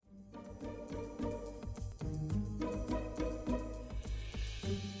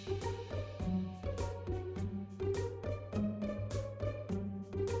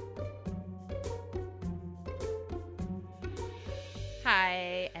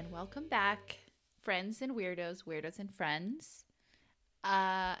Welcome back, friends and weirdos and friends.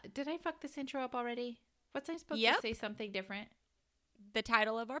 Did I fuck this intro up already? Was I supposed to say something different? The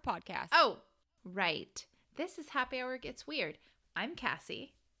title of our podcast. Oh, right. This is Happy Hour Gets Weird. I'm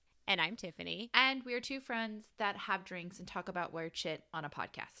Cassie. And I'm Tiffany. And we're two friends that have drinks and talk about weird shit on a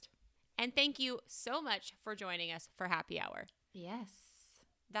podcast. And thank you so much for joining us for Happy Hour. Yes.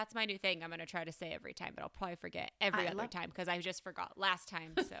 That's my new thing I'm going to try to say every time, but I'll probably forget every other time because I just forgot last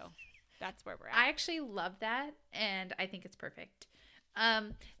time. So that's where we're at. I actually love that, and I think it's perfect.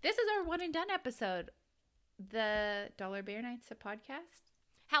 This is our one and done episode. The Dollar Bear Nights podcast.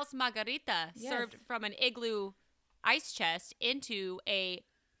 House Margarita served from an igloo ice chest into a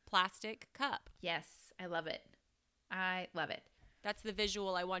plastic cup. Yes, I love it. I love it. That's the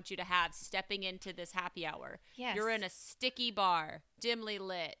visual I want you to have stepping into this happy hour. Yes. You're in a sticky bar, dimly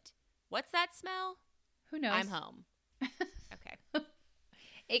lit. What's that smell? Who knows? I'm home. Okay.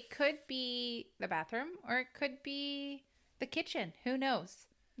 It could be the bathroom or it could be the kitchen. Who knows?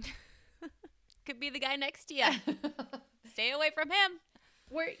 Could be the guy next to you. Stay away from him.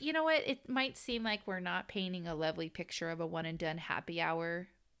 You know what? It might seem like we're not painting a lovely picture of a one and done happy hour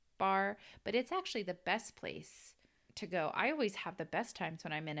bar, but it's actually the best place to go. I always have the best times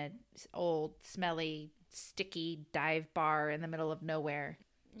when I'm in an old, smelly, sticky dive bar in the middle of nowhere.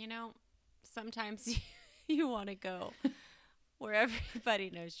 You know, sometimes you want to go where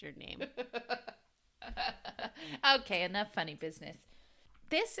everybody knows your name. Okay, enough funny business.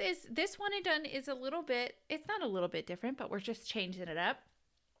 This one and done is a little bit, it's not a little bit different, but we're just changing it up.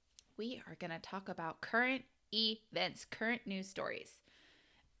 We are going to talk about current events, current news stories.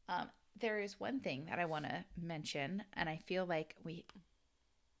 There is one thing that I want to mention, and I feel like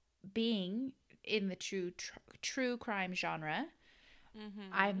being in the true crime genre,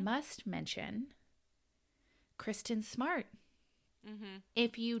 I must mention Kristen Smart.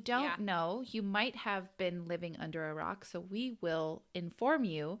 If you don't know, you might have been living under a rock, so we will inform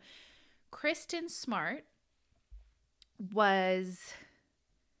you. Kristen Smart was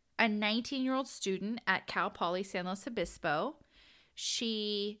a 19-year-old student at Cal Poly San Luis Obispo.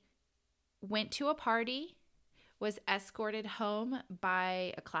 She went to a party, was escorted home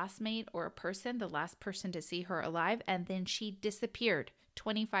by a classmate or a person, the last person to see her alive, and then she disappeared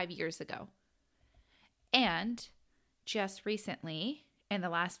 25 years ago. And just recently, in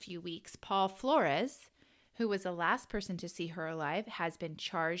the last few weeks, Paul Flores, who was the last person to see her alive, has been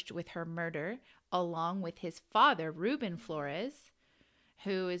charged with her murder, along with his father, Ruben Flores,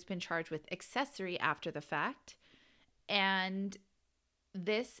 who has been charged with accessory after the fact. And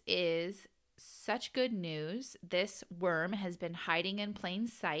this is such good news. This worm has been hiding in plain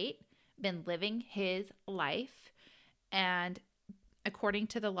sight, been living his life. And according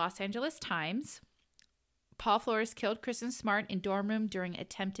to the Los Angeles Times, Paul Flores killed Kristen Smart in dorm room during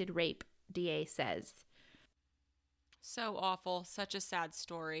attempted rape, DA says. So awful. Such a sad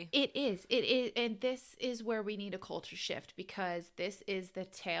story. It is. And this is where we need a culture shift, because this is the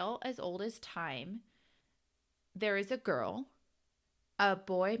tale as old as time. There is a girl. A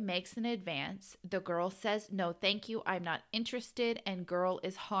boy makes an advance. The girl says, "No, thank you. I'm not interested." And girl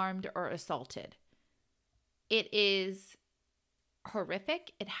is harmed or assaulted. It is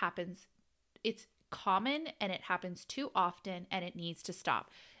horrific. It happens. It's common and it happens too often, and it needs to stop.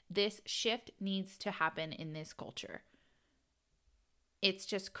 This shift needs to happen in this culture. It's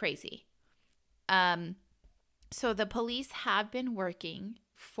just crazy. So the police have been working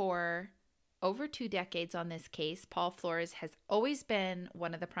for over 2 decades on this case. Paul Flores has always been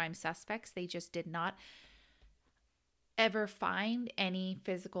one of the prime suspects. They just did not ever find any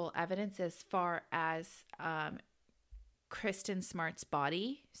physical evidence as far as Kristen Smart's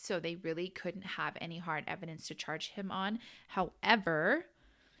body, so they really couldn't have any hard evidence to charge him on. However,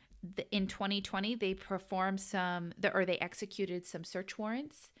 in 2020, they they executed some search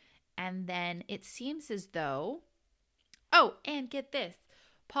warrants, and then it seems as though, and get this,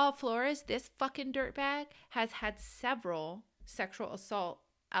 Paul Flores, this fucking dirtbag, has had several sexual assault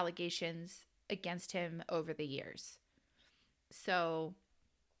allegations against him over the years. So,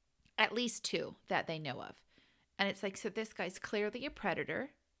 at least 2 that they know of. And it's like, so this guy's clearly a predator,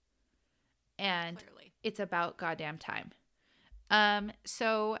 and It's about goddamn time.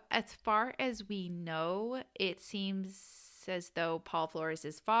 So as far as we know, it seems as though Paul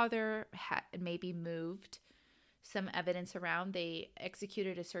Flores' father maybe moved some evidence around. They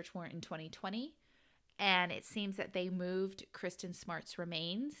executed a search warrant in 2020, and it seems that they moved Kristen Smart's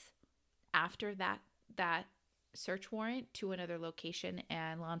remains after that search warrant to another location,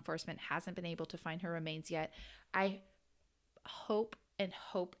 and law enforcement hasn't been able to find her remains yet. I hope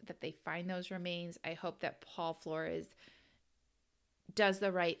that they find those remains. I hope that Paul Flores does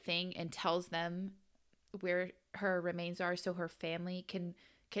the right thing and tells them where her remains are so her family can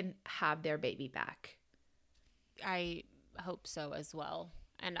have their baby back. I hope so as well.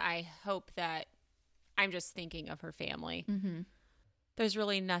 And I hope that, I'm just thinking of her family. Mm-hmm. There's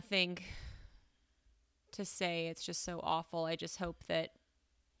really nothing to say. It's just so awful. I just hope that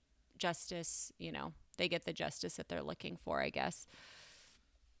justice, they get the justice that they're looking for, I guess.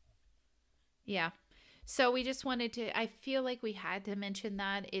 Yeah. So we just wanted to, I feel like we had to mention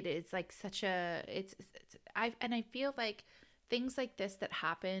that. It is like such a, and I feel like things like this that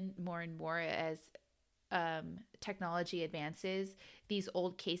happen more and more as technology advances, these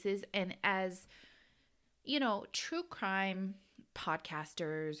old cases, and as, true crime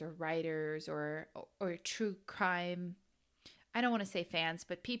podcasters or writers or true crime, I don't want to say fans,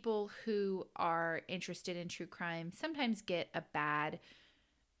 but people who are interested in true crime sometimes get a bad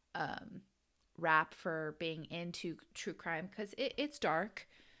rap for being into true crime because it's dark.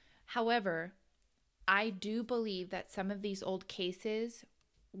 However, I do believe that some of these old cases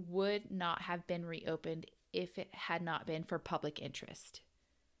would not have been reopened if it had not been for public interest.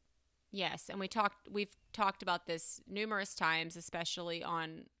 Yes, and we've talked about this numerous times, especially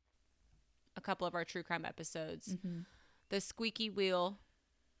on a couple of our true crime episodes. Mm-hmm. The squeaky wheel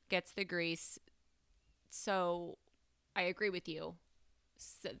gets the grease. So I agree with you.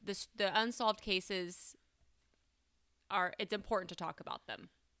 So the unsolved cases it's important to talk about them.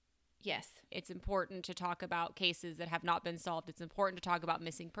 Yes. It's important to talk about cases that have not been solved. It's important to talk about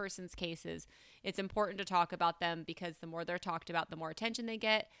missing persons cases. It's important to talk about them because the more they're talked about, the more attention they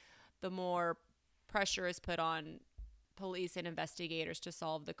get, the more pressure is put on police and investigators to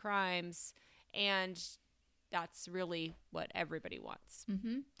solve the crimes. And that's really what everybody wants.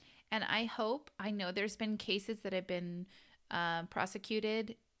 Mm-hmm. And I know there's been cases that have been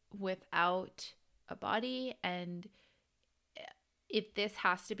prosecuted without a body, and if this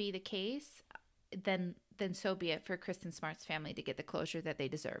has to be the case, then so be it for Kristen Smart's family to get the closure that they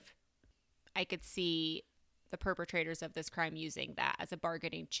deserve. I could see the perpetrators of this crime using that as a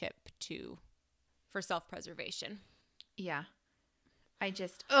bargaining chip for self-preservation. Yeah.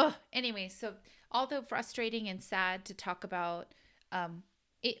 Anyway, so although frustrating and sad to talk about,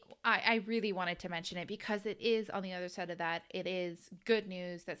 I really wanted to mention it because it is, on the other side of that, it is good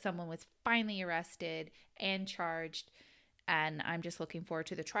news that someone was finally arrested and charged. And I'm just looking forward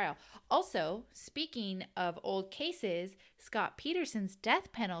to the trial. Also, speaking of old cases, Scott Peterson's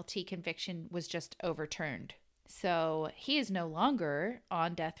death penalty conviction was just overturned. So he is no longer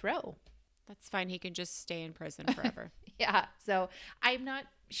on death row. That's fine. He can just stay in prison forever. Yeah. So I'm not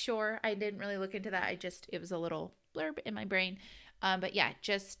sure. I didn't really look into that. It was a little blurb in my brain. But yeah,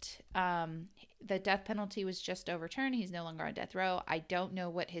 the death penalty was just overturned. He's no longer on death row. I don't know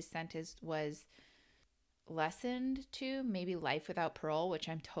what his sentence was lessened to, maybe life without parole, which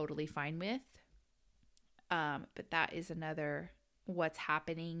I'm totally fine with. But that is another what's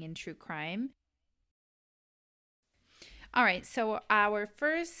happening in true crime. All right, so our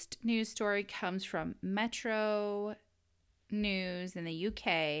first news story comes from Metro News in the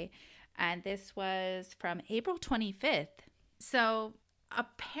UK, and this was from April 25th. So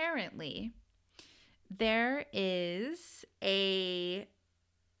apparently there is a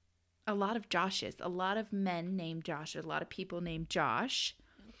lot of Joshes, a lot of men named Josh, a lot of people named Josh.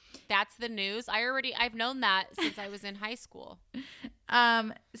 That's the news. I've known that since I was in high school.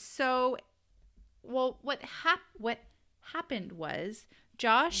 What happened was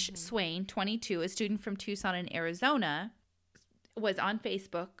Josh Swain, 22, a student from Tucson in Arizona, was on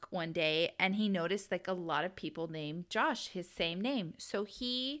Facebook one day and he noticed like a lot of people named Josh, his same name. So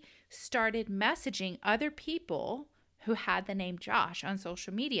he started messaging other people who had the name Josh on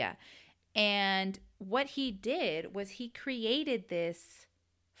social media. And what he did was he created this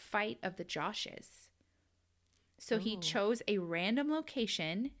fight of the Joshes. So he chose a random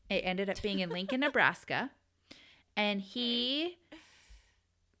location. It ended up being in Lincoln, Nebraska. And he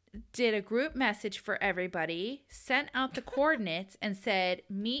did a group message for everybody, sent out the coordinates and said,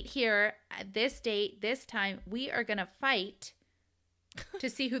 meet here at this date, this time. We are going to fight to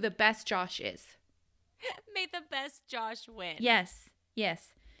see who the best Josh is. May the best Josh win. Yes.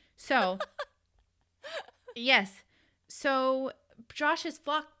 So, yes. So, Josh is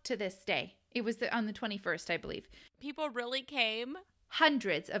flocked to this day. It was on the 21st, I believe. People really came?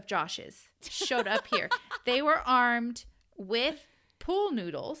 Hundreds of Joshes showed up here. They were armed with pool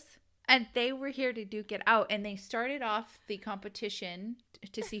noodles, and they were here to duke it out. And they started off the competition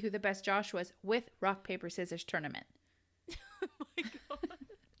to see who the best Josh was with rock, paper, scissors tournament. Oh, my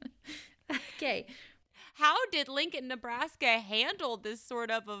God. Okay. How did Lincoln, Nebraska handle this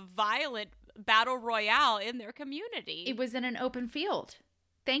sort of a violent battle royale in their community. It was in an open field.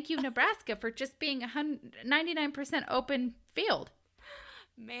 Thank you, Nebraska, for just being 99% open field.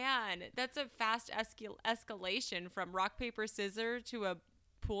 Man, that's a fast escalation from rock, paper, scissors to a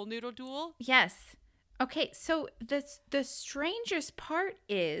pool noodle duel. Yes. Okay, so the strangest part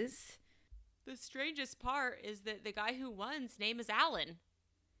is... The strangest part is that the guy who won's name is Alan.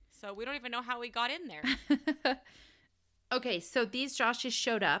 So we don't even know how he got in there. Okay, so these Joshes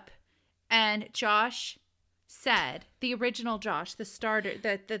showed up, and Josh said, the original Josh, the starter,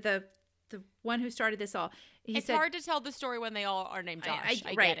 the one who started this all, it's hard to tell the story when they all are named Josh.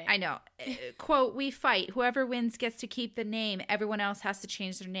 I right, get it. I know. Quote, we fight. Whoever wins gets to keep the name. Everyone else has to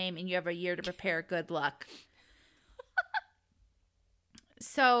change their name, and you have a year to prepare. Good luck.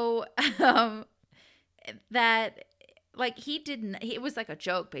 So, that, like, it was like a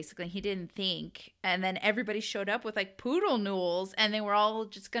joke, basically. He didn't think. And then everybody showed up with, like, poodle noodles, and they were all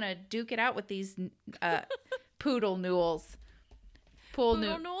just going to duke it out with these poodle noodles. Poodle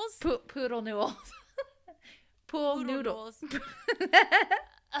noodles? Poodle noodles. Pool noodles.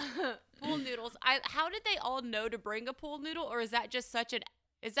 Pool noodles. How did they all know to bring a pool noodle, or is that just such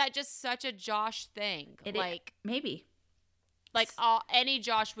a Josh thing? Maybe. Like any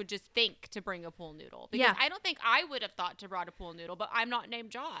Josh would just think to bring a pool noodle. Because I don't think I would have thought to brought a pool noodle, but I'm not named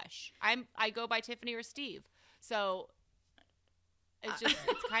Josh. I go by Tiffany or Steve. So it's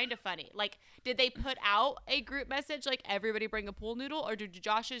kind of funny. Like, did they put out a group message like everybody bring a pool noodle, or do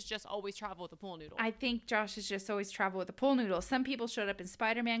Joshes just always travel with a pool noodle? I think Joshes just always travel with a pool noodle. Some people showed up in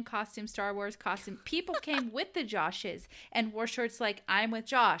Spider-Man costume, Star Wars costume. People came with the Joshes and wore shirts like, I'm with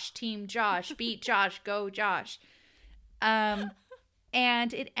Josh, Team Josh, beat Josh, go Josh.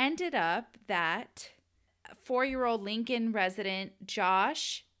 And it ended up that 4-year-old Lincoln resident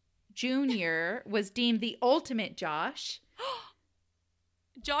Josh Jr. was deemed the ultimate Josh.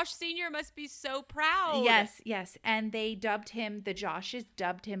 Josh Sr. must be so proud. Yes. And they dubbed him, the Joshes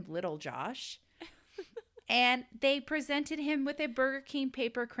dubbed him Little Josh. And they presented him with a Burger King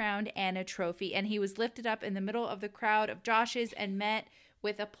paper crown and a trophy. And he was lifted up in the middle of the crowd of Joshes and met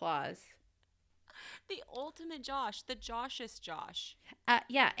with applause. The ultimate Josh, the Joshest Josh. And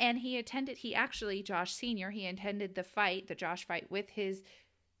Josh Sr., he attended the Josh fight with his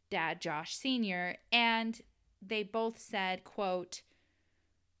dad, Josh Sr., and they both said, quote,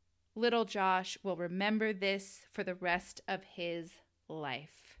 Little Josh will remember this for the rest of his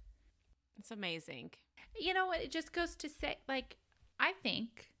life. It's amazing. You know what? It just goes to say, like, I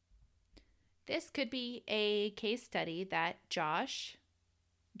think this could be a case study that Joshes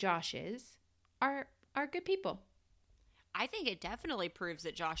are good people. I think it definitely proves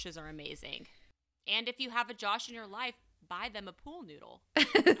that Joshes are amazing. And if you have a Josh in your life, buy them a pool noodle.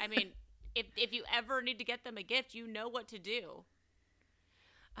 I mean, if you ever need to get them a gift, you know what to do.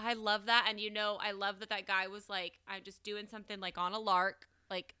 I love that. And I love that guy was like, I'm just doing something like on a lark,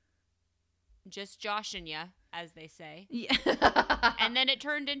 like just joshing ya, as they say. Yeah. And then it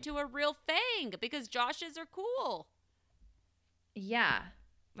turned into a real thing because Joshes are cool. Yeah.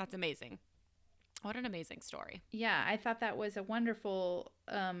 That's amazing. What an amazing story. Yeah, I thought that was a wonderful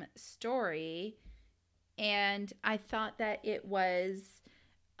story. And I thought that it was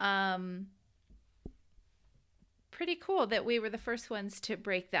pretty cool that we were the first ones to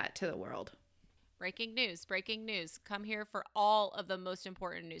break that to the world. Breaking news. Come here for all of the most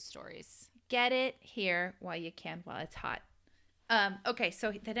important news stories. Get it here while you can, while it's hot. Okay,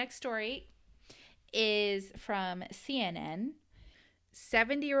 so the next story is from CNN.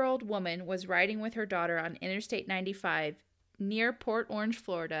 70-year-old woman was riding with her daughter on Interstate 95 near Port Orange,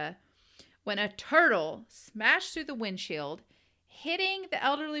 Florida, when a turtle smashed through the windshield, hitting the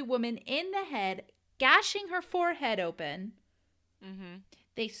elderly woman in the head, gashing her forehead open. Mm-hmm.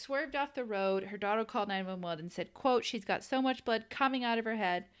 They swerved off the road. Her daughter called 911 and said, quote, she's got so much blood coming out of her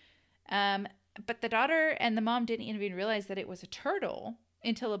head. But the daughter and the mom didn't even realize that it was a turtle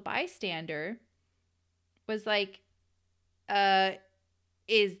until a bystander was like,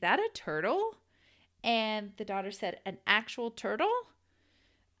 is that a turtle? And the daughter said, an actual turtle?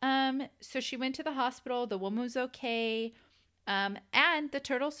 So she went to the hospital. The woman was okay. And the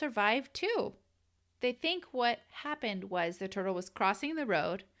turtle survived too. They think what happened was the turtle was crossing the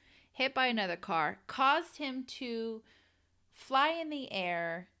road, hit by another car, caused him to fly in the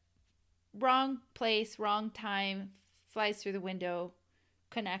air, wrong place, wrong time, flies through the window,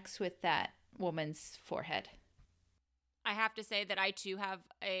 connects with that woman's forehead. I have to say that I too have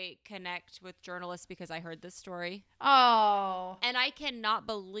a connect with journalists because I heard this story. Oh. And I cannot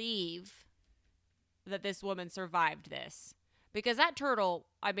believe that this woman survived this. Because that turtle,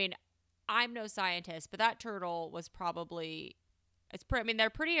 I mean, I'm no scientist, but that turtle was probably, they're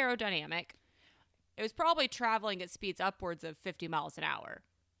pretty aerodynamic. It was probably traveling at speeds upwards of 50 miles an hour.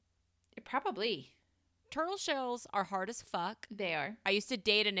 Probably. Turtle shells are hard as fuck. They are. I used to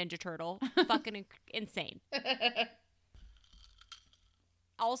date a Ninja Turtle. Fucking insane.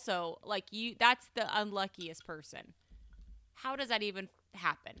 Also, like, that's the unluckiest person. How does that even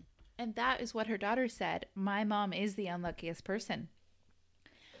happen? And that is what her daughter said. My mom is the unluckiest person.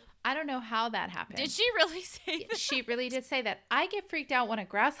 I don't know how that happened. Did she really say that? She really did say that. I get freaked out when a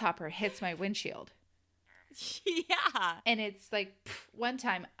grasshopper hits my windshield. Yeah. And it's like, one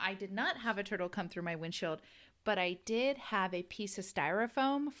time I did not have a turtle come through my windshield, but I did have a piece of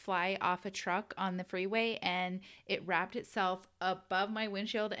styrofoam fly off a truck on the freeway, and it wrapped itself above my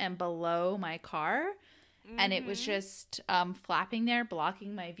windshield and below my car. And it was just flapping there,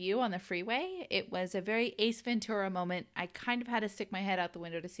 blocking my view on the freeway. It was a very Ace Ventura moment. I kind of had to stick my head out the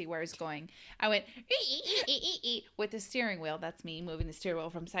window to see where I was going. I went with the steering wheel. That's me moving the steering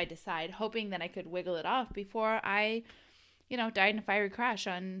wheel from side to side, hoping that I could wiggle it off before I, died in a fiery crash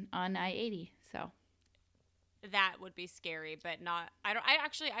on I-80. So that would be scary, but not. I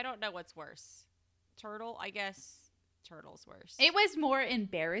don't know what's worse. Turtle, I guess. Turtle's worse. It was more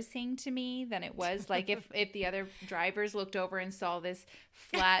embarrassing to me than it was like if the other drivers looked over and saw this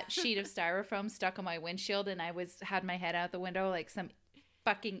flat sheet of styrofoam stuck on my windshield and I had my head out the window like some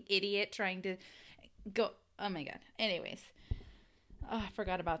fucking idiot trying to go. Oh my God. Anyways. Oh, I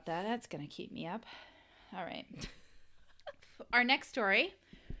forgot about that. That's going to keep me up. All right. Our next story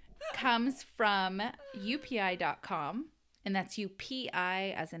comes from UPI.com, and that's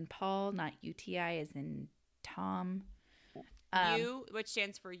UPI as in Paul, not UTI as in Tom. Which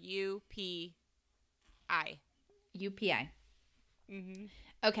stands for UPI. UPI. Mm-hmm.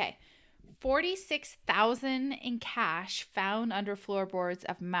 Okay. 46,000 in cash found under floorboards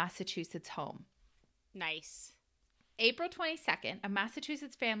of Massachusetts home. Nice. April 22nd, a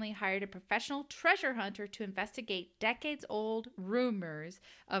Massachusetts family hired a professional treasure hunter to investigate decades-old rumors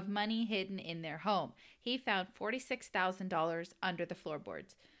of money hidden in their home. He found $46,000 under the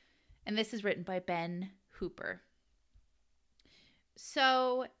floorboards. And this is written by Ben Hooper.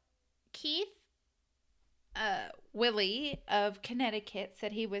 So, Keith Willie of Connecticut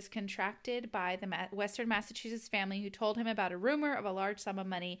said he was contracted by the Western Massachusetts family who told him about a rumor of a large sum of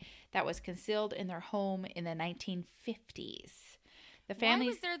money that was concealed in their home in the 1950s. Why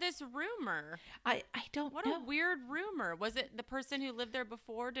was there this rumor? I don't know. What a weird rumor. Was it the person who lived there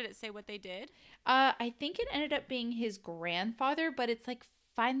before? Did it say what they did? I think it ended up being his grandfather, but it's like,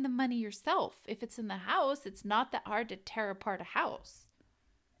 find the money yourself. If it's in the house, it's not that hard to tear apart a house.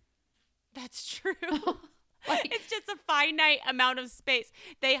 That's true. It's just a finite amount of space.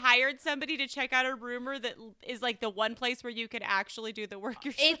 They hired somebody to check out a rumor that is like the one place where you could actually do the work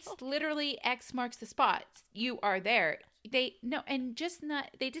yourself. It's literally X marks the spot. You are there. They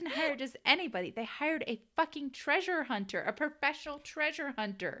didn't hire just anybody. They hired a fucking treasure hunter, a professional treasure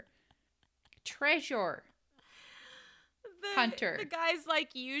hunter. Hunter. The guy's like,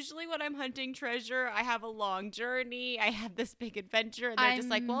 usually when I'm hunting treasure, I have a long journey. I have this big adventure. And they're just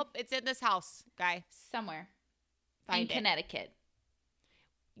like, well, it's in this house, guy. Somewhere. Find in Connecticut.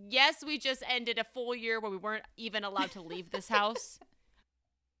 Yes, we just ended a full year where we weren't even allowed to leave this house.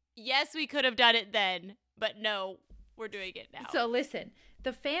 Yes, we could have done it then, but no, we're doing it now. So listen,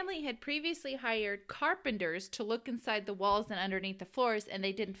 the family had previously hired carpenters to look inside the walls and underneath the floors, and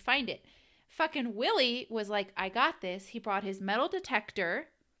they didn't find it. Fucking Willie was like, I got this. He brought his metal detector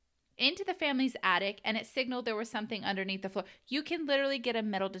into the family's attic, and it signaled there was something underneath the floor. You can literally get a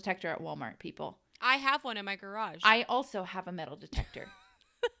metal detector at Walmart, people. I have one in my garage. I also have a metal detector.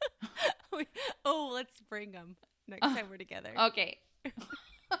 Oh, let's bring them next time we're together. Okay. It'll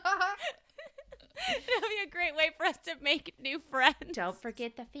be a great way for us to make new friends. Don't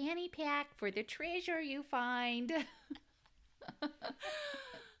forget the fanny pack for the treasure you find.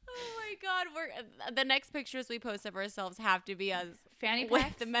 Oh my God! The next pictures we post of ourselves have to be us fanny packs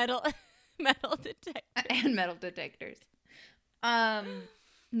with the metal detectors and metal detectors.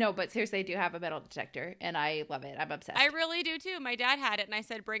 No, but seriously, I do have a metal detector, and I love it. I'm obsessed. I really do too. My dad had it, and I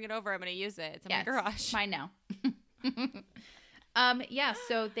said, "Bring it over. I'm going to use it. It's in my garage." It's mine now. Yeah.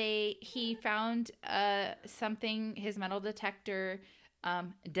 So he found something. His metal detector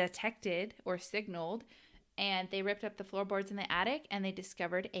detected or signaled. And they ripped up the floorboards in the attic, and they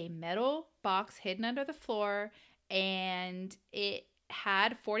discovered a metal box hidden under the floor, and it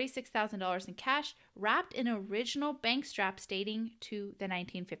had $46,000 in cash wrapped in original bank straps dating to the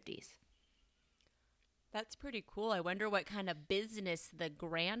 1950s. That's pretty cool. I wonder what kind of business the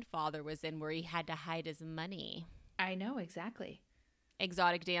grandfather was in where he had to hide his money. I know, exactly.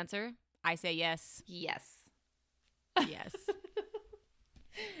 Exotic dancer? I say yes. Yes. Yes.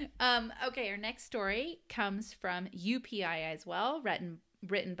 Okay, our next story comes from UPI as well,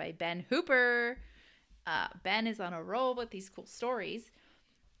 written by Ben Hooper. Ben is on a roll with these cool stories.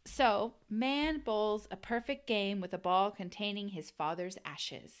 So, man bowls a perfect game with a ball containing his father's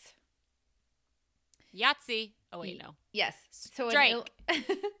ashes. Yahtzee. Oh, wait, no. Yes. So, an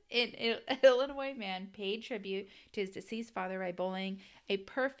Illinois man paid tribute to his deceased father by bowling a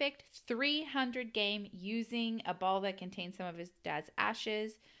perfect 300 game using a ball that contained some of his dad's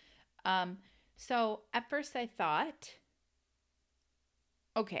ashes. So, at first I thought,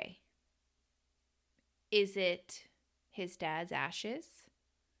 okay, is it his dad's ashes?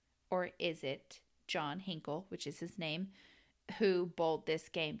 Or is it John Hinkle, which is his name, who bowled this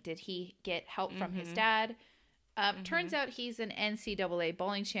game? Did he get help from his dad? Turns out he's an NCAA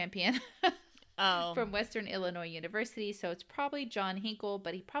bowling champion from Western Illinois University. So it's probably John Hinkle,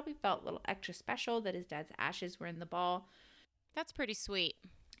 but he probably felt a little extra special that his dad's ashes were in the ball. That's pretty sweet.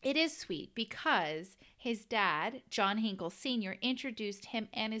 It is sweet because his dad, John Hinkle Sr., introduced him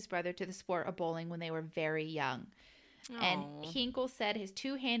and his brother to the sport of bowling when they were very young. And Hinkle said his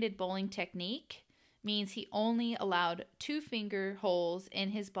two-handed bowling technique means he only allowed 2-finger holes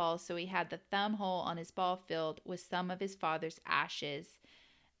in his ball, so he had the thumb hole on his ball filled with some of his father's ashes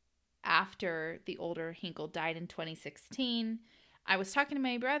after the older Hinkle died in 2016. I was talking to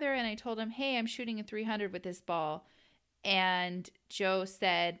my brother and I told him, hey, I'm shooting a 300 with this ball. And Joe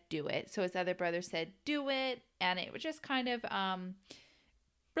said, do it. So his other brother said, do it. And it was just kind of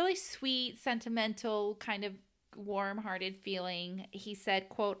really sweet, sentimental, kind of warm-hearted feeling. He said,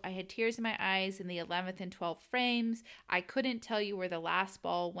 quote, I had tears in my eyes in the 11th and 12th frames. I couldn't tell you where the last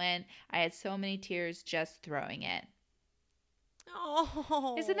ball went. I had so many tears just throwing it.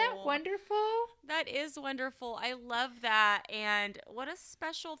 Oh, isn't that wonderful? That is wonderful. I love that. And what a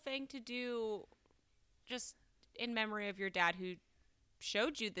special thing to do just in memory of your dad who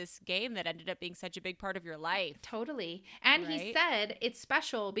showed you this game that ended up being such a big part of your life. Totally. And right? He said it's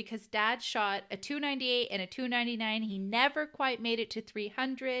special because dad shot a 298 and a 299. He never quite made it to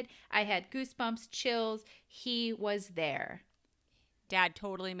 300. I had goosebumps, chills. He was there. Dad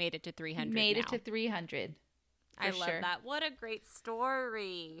totally made it to 300. Made it to 300. I love that. What a great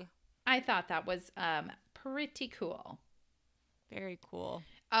story. I thought that was pretty cool. Very cool.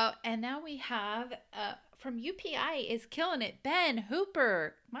 And now we have from UPI is killing it, Ben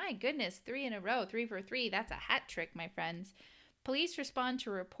Hooper. My goodness, 3 in a row, 3 for 3. That's a hat trick, my friends. Police respond to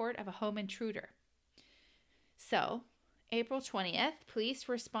a report of a home intruder. So, April 20th, police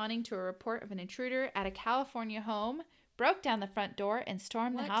responding to a report of an intruder at a California home broke down the front door and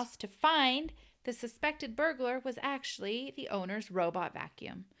stormed the house to find the suspected burglar was actually the owner's robot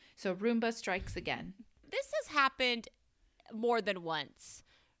vacuum. So, Roomba strikes again. This has happened more than once.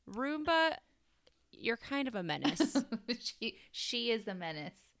 Roomba, you're kind of a menace. She is a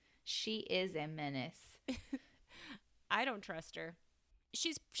menace. She is a menace. I don't trust her.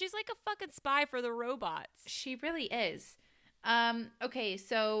 She's like a fucking spy for the robots. She really is. Okay,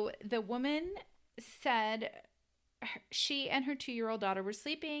 so the woman said she and her 2-year-old daughter were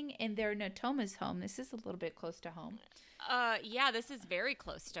sleeping in their Natomas home. This is a little bit close to home. Yeah, this is very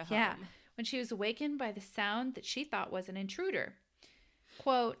close to home. Yeah, when she was awakened by the sound that she thought was an intruder.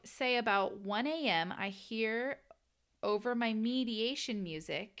 Quote, say about 1 a.m., I hear over my mediation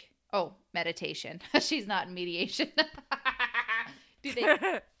music. Oh, meditation. She's not in mediation. They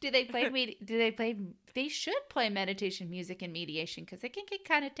should play meditation music in mediation because it can get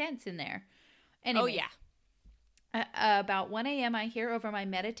kind of tense in there. Anyway, oh, yeah. About 1 a.m., I hear over my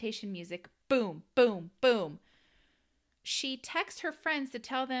meditation music, boom, boom, boom. She texts her friends to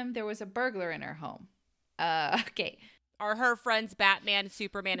tell them there was a burglar in her home. Okay. Are her friends Batman,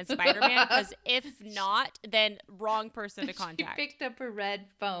 Superman, and Spider-Man? Because if not, then wrong person to contact. She picked up her red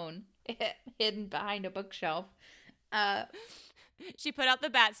phone hidden behind a bookshelf. She put out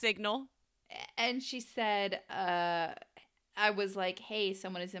the bat signal. And she said, I was like, hey,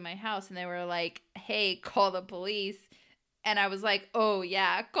 someone is in my house. And they were like, hey, call the police. And I was like, oh,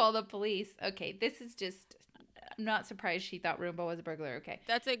 yeah, call the police. Okay, this is just, I'm not surprised she thought Roomba was a burglar. Okay.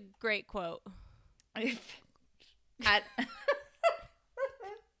 That's a great quote. It's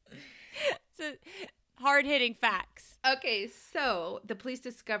hard-hitting facts. Okay, so the police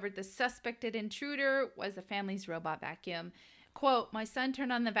discovered the suspected intruder was the family's robot vacuum. Quote, my son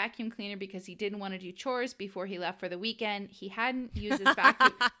turned on the vacuum cleaner because he didn't want to do chores before he left for the weekend. He hadn't used his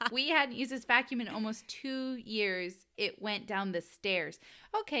vacuum. We hadn't used his vacuum in almost 2 years. It went down the stairs.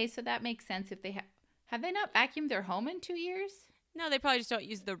 Okay, so that makes sense. If they have they not vacuumed their home in 2 years? No, they probably just don't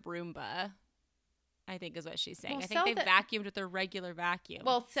use the Roomba, I think is what she's saying. Well, I think they vacuumed with their regular vacuum.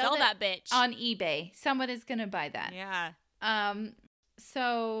 Well, sell that bitch on eBay. Someone is going to buy that. Yeah.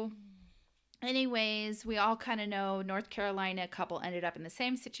 So anyways, we all kind of know North Carolina couple ended up in the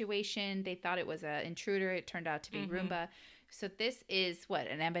same situation. They thought it was an intruder. It turned out to be Roomba. So this is what,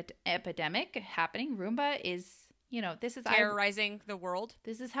 an epidemic happening. Roomba is, this is terrorizing the world.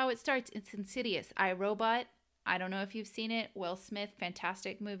 This is how it starts. It's insidious. iRobot. I don't know if you've seen it. Will Smith,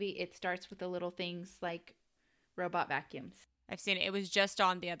 fantastic movie. It starts with the little things like robot vacuums. I've seen it. It was just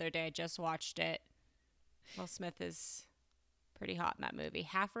on the other day. I just watched it. Will Smith is pretty hot in that movie.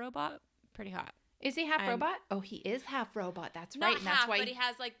 Half robot, pretty hot. Is he half robot? Oh, he is half robot. That's not right. And half, that's why but he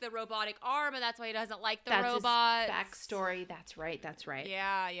has like the robotic arm, and that's why he doesn't like the that's robots. His backstory. That's right. That's right.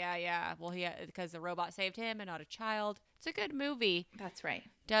 Yeah. Well, because the robot saved him and not a child. It's a good movie. That's right.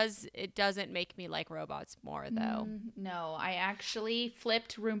 It doesn't make me like robots more though. No, I actually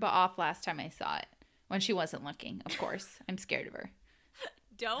flipped Roomba off last time I saw it when she wasn't looking. Of course, I'm scared of her.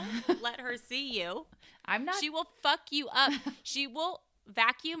 Don't let her see you. I'm not. She will fuck you up. She will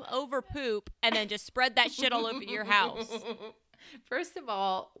vacuum over poop and then just spread that shit all over your house. First of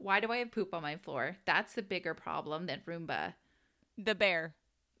all, why do I have poop on my floor? That's the bigger problem than Roomba. The bear.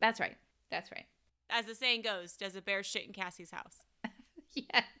 That's right. That's right. As the saying goes, does a bear shit in Cassie's house?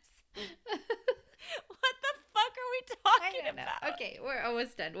 Yes. What the fuck are we talking about? Okay, we're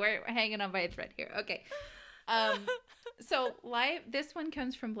almost done. We're hanging on by a thread here. Okay. So this one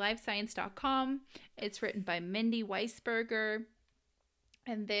comes from livescience.com. It's written by Mindy Weisberger.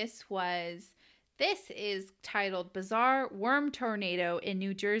 And this is titled Bizarre Worm Tornado in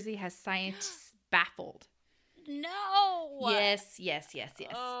New Jersey Has Scientists Baffled. No. Yes.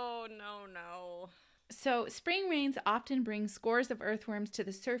 Oh, no. So spring rains often bring scores of earthworms to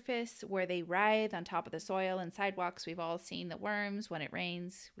the surface where they writhe on top of the soil and sidewalks. We've all seen the worms when it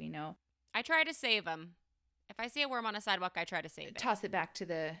rains. We know. I try to save them. If I see a worm on a sidewalk, I try to save it. Toss it back to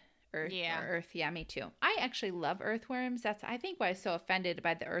the earth. Yeah, me too. I actually love earthworms. That's, I think, why I'm so offended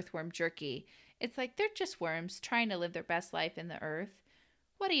by the earthworm jerky. It's like they're just worms trying to live their best life in the earth.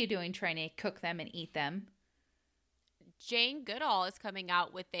 What are you doing trying to cook them and eat them? Jane Goodall is coming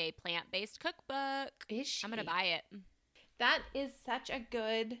out with a plant-based cookbook. Is she? I'm going to buy it. That is such a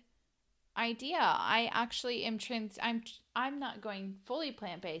good idea. I actually am I'm not going fully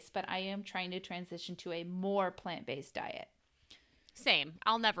plant-based, but I am trying to transition to a more plant-based diet. Same.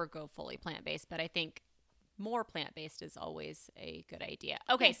 I'll never go fully plant-based, but I think more plant-based is always a good idea.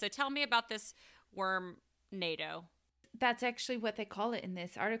 Okay, so tell me about this worm-nado. That's actually what they call it in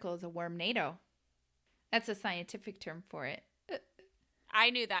this article, is a worm-nado. That's a scientific term for it. I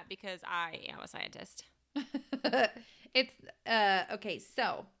knew that because I am a scientist. It's okay,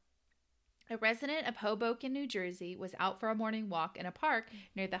 so a resident of Hoboken, New Jersey was out for a morning walk in a park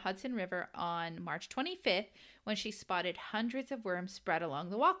near the Hudson River on March 25th when she spotted hundreds of worms spread along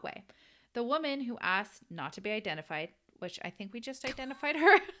the walkway. The woman, who asked not to be identified, which I think we just identified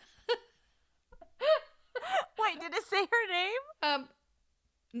her. Wait, did it say her name?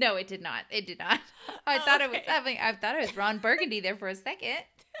 No, it did not. It did not. I thought it was Ron Burgundy there for a second.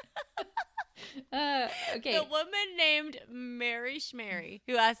 Okay. The woman named Mary Schmary,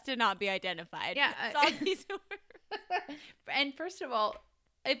 who asked to not be identified. Yeah. Saw these worms. And first of all,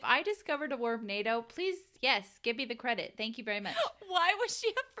 if I discovered a worm-nado, please, yes, give me the credit. Thank you very much. Why was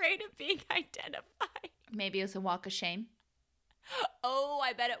she afraid of being identified? Maybe it was a walk of shame. Oh,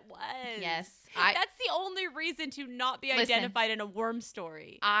 I bet it was. Yes. That's the only reason to not be identified in a worm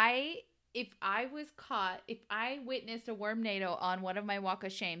story. If I witnessed a worm-nado on one of my walk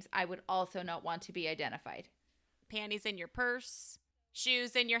of shames, I would also not want to be identified. Panties in your purse,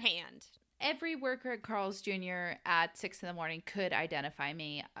 shoes in your hand. Every worker at Carl's Jr. at 6 a.m. could identify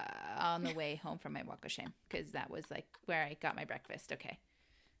me on the way home from my walk of shame, because that was like where I got my breakfast. Okay.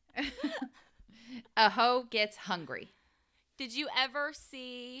 A hoe gets hungry. Did you ever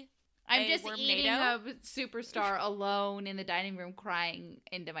see I'm just eating a superstar alone in the dining room crying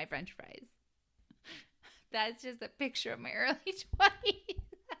into my french fries. That's just a picture of my early 20s.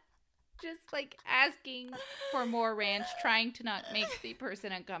 Just like asking for more ranch, trying to not make the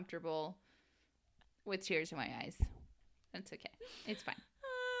person uncomfortable with tears in my eyes. That's okay. It's fine.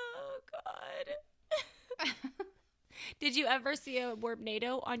 Oh, God. Did you ever see a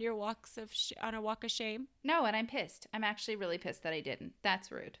worm-nado on your walks on a walk of shame? No, and I'm pissed. I'm actually really pissed that I didn't.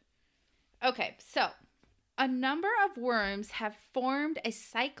 That's rude. Okay, so a number of worms have formed a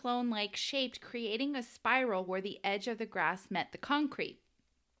cyclone-like shape, creating a spiral where the edge of the grass met the concrete.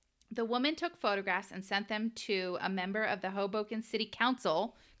 The woman took photographs and sent them to a member of the Hoboken City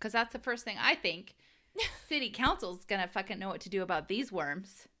Council, because that's the first thing I think. City Council's gonna fucking know what to do about these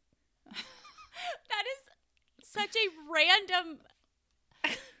worms. That is such a random...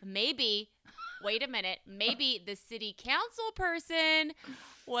 Maybe wait a minute. Maybe the city council person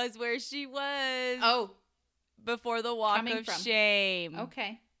was where she was. Oh, before the walk of shame.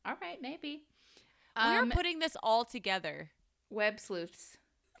 Okay. All right, maybe. We're putting this all together. Web sleuths.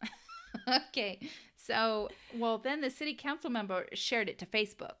 Okay. So, well, then the city council member shared it to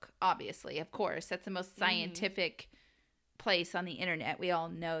Facebook, obviously, of course. That's the most scientific place on the internet. We all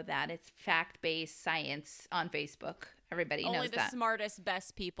know that. It's fact-based science on Facebook. Everybody knows that. Only the smartest,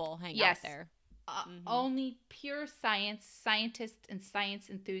 best people hang out there. Only pure science, scientists and science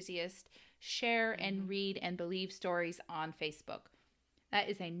enthusiasts share and read and believe stories on Facebook. That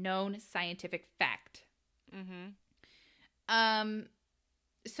is a known scientific fact.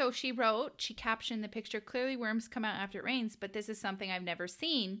 So she captioned the picture, "Clearly worms come out after it rains, but this is something I've never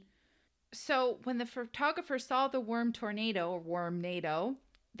seen." So when the photographer saw the worm tornado, or wormnado,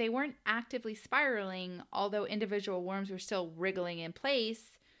 they weren't actively spiraling, although individual worms were still wriggling in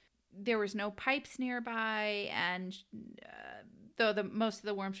place. There was no pipes nearby, and though most of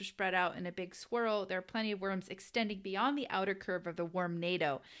the worms were spread out in a big swirl, there are plenty of worms extending beyond the outer curve of the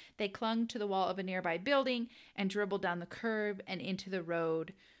wormnado. They clung to the wall of a nearby building and dribbled down the curb and into the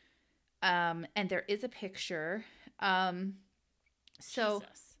road. And there is a picture. So,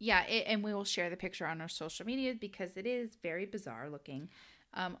 Jesus. Yeah, and we will share the picture on our social media because it is very bizarre looking.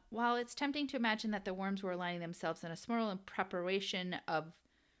 While it's tempting to imagine that the worms were aligning themselves in a swirl in preparation of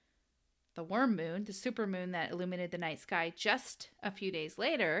the worm moon, the supermoon that illuminated the night sky, just a few days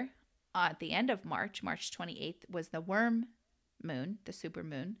later, at the end of March 28th, was the worm moon, the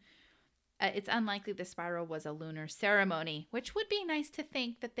supermoon. It's unlikely the spiral was a lunar ceremony, which would be nice to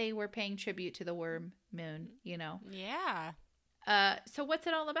think that they were paying tribute to the worm moon, you know? Yeah. So what's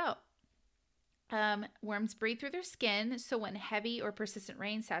it all about? Worms breathe through their skin, so when heavy or persistent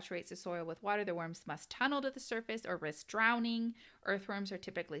rain saturates the soil with water, the worms must tunnel to the surface or risk drowning. Earthworms are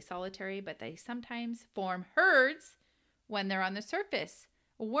typically solitary, but they sometimes form herds when they're on the surface.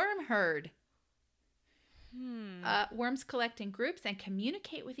 A worm herd. Worms collect in groups and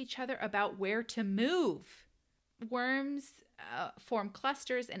communicate with each other about where to move. Worms form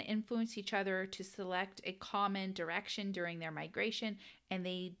clusters and influence each other to select a common direction during their migration, and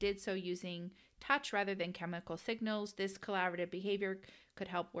they did so using touch rather than chemical signals. This collaborative behavior could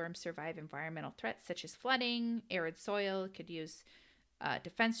help worms survive environmental threats such as flooding, arid soil. It could use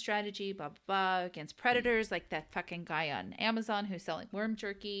defense strategy, blah, blah, blah, against predators like that fucking guy on Amazon who's selling worm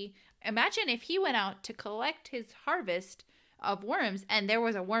jerky. Imagine if he went out to collect his harvest of worms and there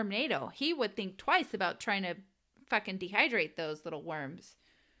was a wormnado. He would think twice about trying to fucking dehydrate those little worms.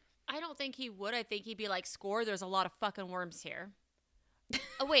 I don't think he would. I think he'd be like, "Score, there's a lot of fucking worms here."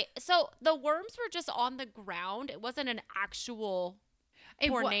 Oh, wait, so the worms were just on the ground? It wasn't an actual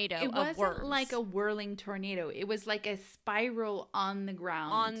tornado of worms? It wasn't like a whirling tornado. It was like a spiral on the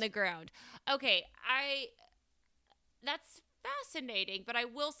ground. On the ground. Okay, that's fascinating, but I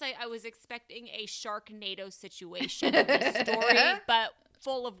will say I was expecting a Sharknado situation in this story, but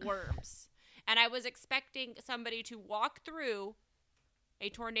full of worms. And I was expecting somebody to walk through a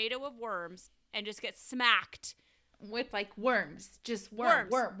tornado of worms and just get smacked. With like worms. Just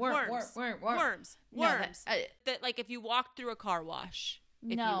worms. Worms. That like if you walked through a car wash,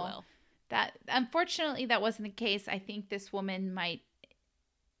 if you will. That unfortunately that wasn't the case. I think this woman might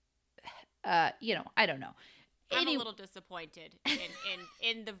I don't know. I'm a little disappointed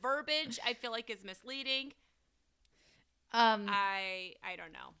in the verbiage. I feel like is misleading. I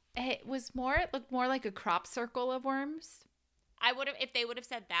don't know. It looked more like a crop circle of worms. I would have, if they would have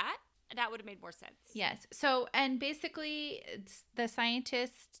said that would have made more sense. Yes. So, and basically the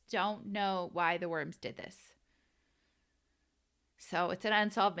scientists don't know why the worms did this. So it's an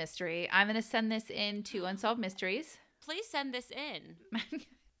unsolved mystery. I'm going to send this in to Unsolved Mysteries. Please send this in.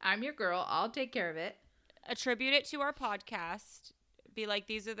 I'm your girl. I'll take care of it. Attribute it to our podcast. Be like,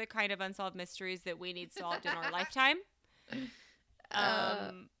 these are the kind of unsolved mysteries that we need solved in our lifetime.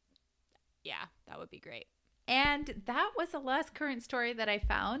 Yeah, that would be great. And that was the last current story that I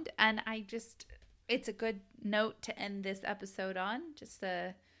found. And it's a good note to end this episode on. Just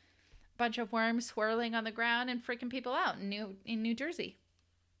a bunch of worms swirling on the ground and freaking people out in New Jersey.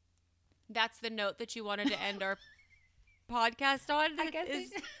 That's the note that you wanted to end our podcast on? I guess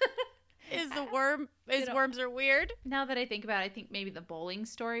worms are weird? Now that I think about it, I think maybe the bowling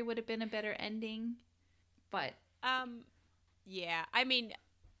story would have been a better ending. But yeah, I mean,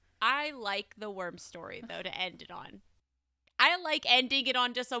 I like the worm story, though, to end it on. I like ending it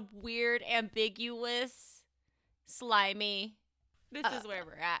on just a weird, ambiguous, slimy, this is where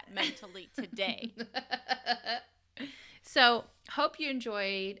we're at mentally today. So, hope you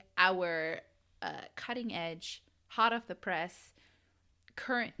enjoyed our cutting edge, hot off the press,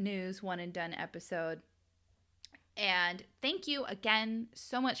 current news one and done episode. And thank you again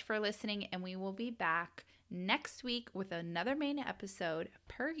so much for listening. And we will be back next week with another main episode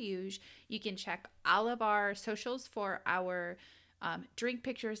per usual. You can check all of our socials for our drink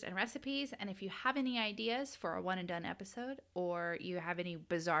pictures and recipes. And if you have any ideas for a one and done episode, or you have any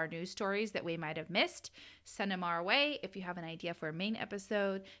bizarre news stories that we might have missed, send them our way. If you have an idea for a main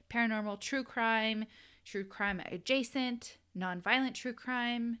episode, paranormal, true crime adjacent, non-violent true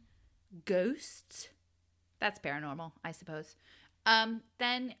crime, ghosts, that's paranormal, I suppose.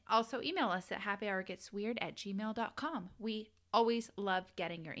 Then also email us at happyhourgetsweird@gmail.com. We always love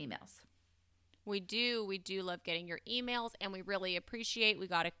getting your emails. We do love getting your emails, and we really appreciate. We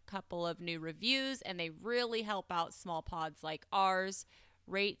got a couple of new reviews, and they really help out small pods like ours.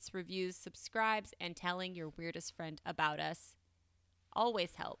 Rates, reviews, subscribes, and telling your weirdest friend about us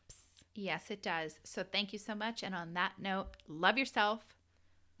always helps. Yes, it does. So thank you so much. And on that note, love yourself,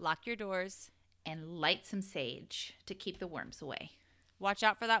 lock your doors, and light some sage to keep the worms away. Watch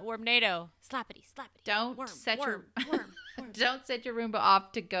out for that wormnado. Slappity, slappity. Don't worm. set your Roomba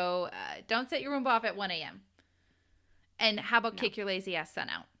off to go. Don't set your Roomba off at 1 a.m. And how about kick your lazy ass son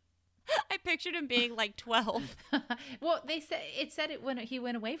out? I pictured him being like 12. Well, it said it when he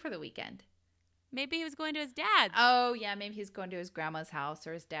went away for the weekend. Maybe he was going to his dad's. Oh, yeah. Maybe he's going to his grandma's house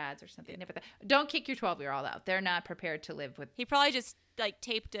or his dad's or something. Yeah. Don't kick your 12-year-old out. They're not prepared to live with. He probably just like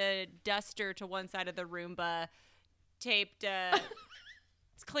taped a duster to one side of the Roomba, taped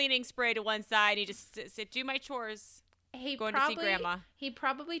cleaning spray to one side. He just said, do my chores. Going to see grandma. He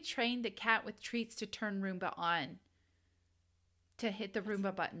probably trained the cat with treats to turn Roomba on, to hit the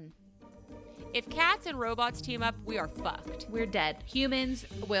Roomba button. If cats and robots team up, we are fucked. We're dead. Humans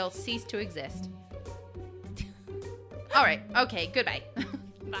will cease to exist. All right. Okay. Goodbye.